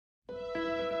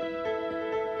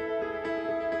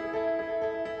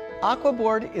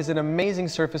Aquabord is an amazing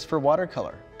surface for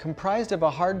watercolor, comprised of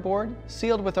a hard board,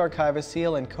 sealed with Archiva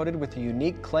seal and coated with a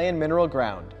unique clay and mineral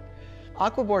ground.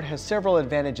 Aquabord has several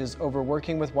advantages over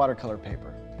working with watercolor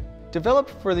paper. Developed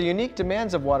for the unique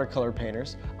demands of watercolor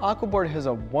painters, Aquabord has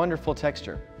a wonderful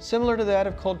texture, similar to that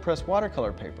of cold-pressed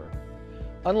watercolor paper.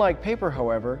 Unlike paper,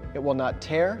 however, it will not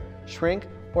tear, shrink,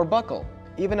 or buckle,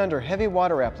 even under heavy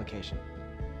water application.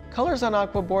 Colors on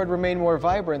Aquabord remain more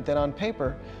vibrant than on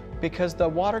paper because the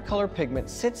watercolor pigment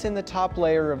sits in the top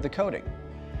layer of the coating.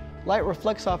 Light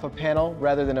reflects off a panel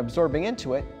rather than absorbing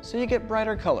into it, so you get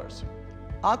brighter colors.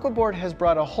 Aquabord has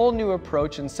brought a whole new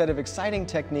approach and set of exciting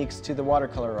techniques to the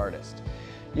watercolor artist.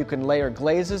 You can layer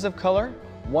glazes of color,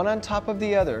 one on top of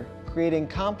the other, creating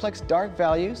complex dark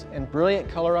values and brilliant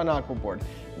color on Aquabord,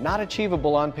 not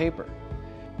achievable on paper.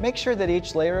 Make sure that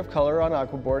each layer of color on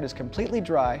Aquabord is completely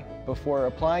dry before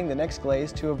applying the next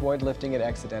glaze to avoid lifting it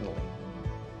accidentally.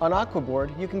 On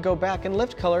Aquabord, you can go back and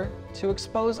lift color to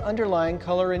expose underlying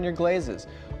color in your glazes,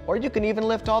 or you can even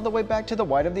lift all the way back to the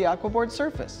white of the Aquabord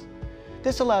surface.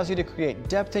 This allows you to create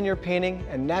depth in your painting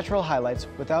and natural highlights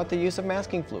without the use of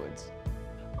masking fluids.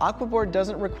 Aquabord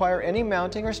doesn't require any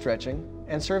mounting or stretching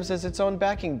and serves as its own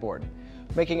backing board,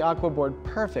 making Aquabord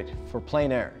perfect for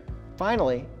plein air.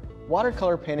 Finally,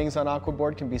 watercolor paintings on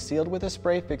Aquabord can be sealed with a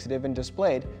spray fixative and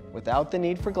displayed without the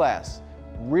need for glass,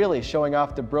 really showing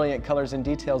off the brilliant colors and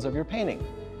details of your painting.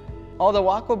 Although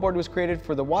Aquabord was created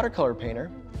for the watercolor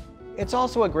painter, it's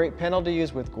also a great panel to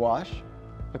use with gouache,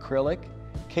 acrylic,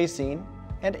 casein,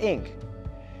 and ink.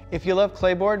 If you love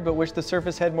clayboard but wish the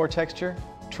surface had more texture,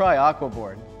 try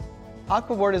Aquabord.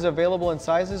 Aquabord is available in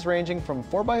sizes ranging from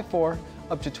 4x4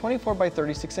 up to 24 by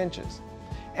 36 inches.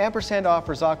 Ampersand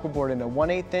offers Aquabord in a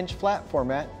 1/8 inch flat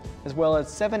format, as well as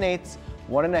 7/8,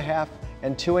 1.5,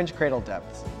 and 2 inch cradle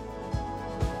depths.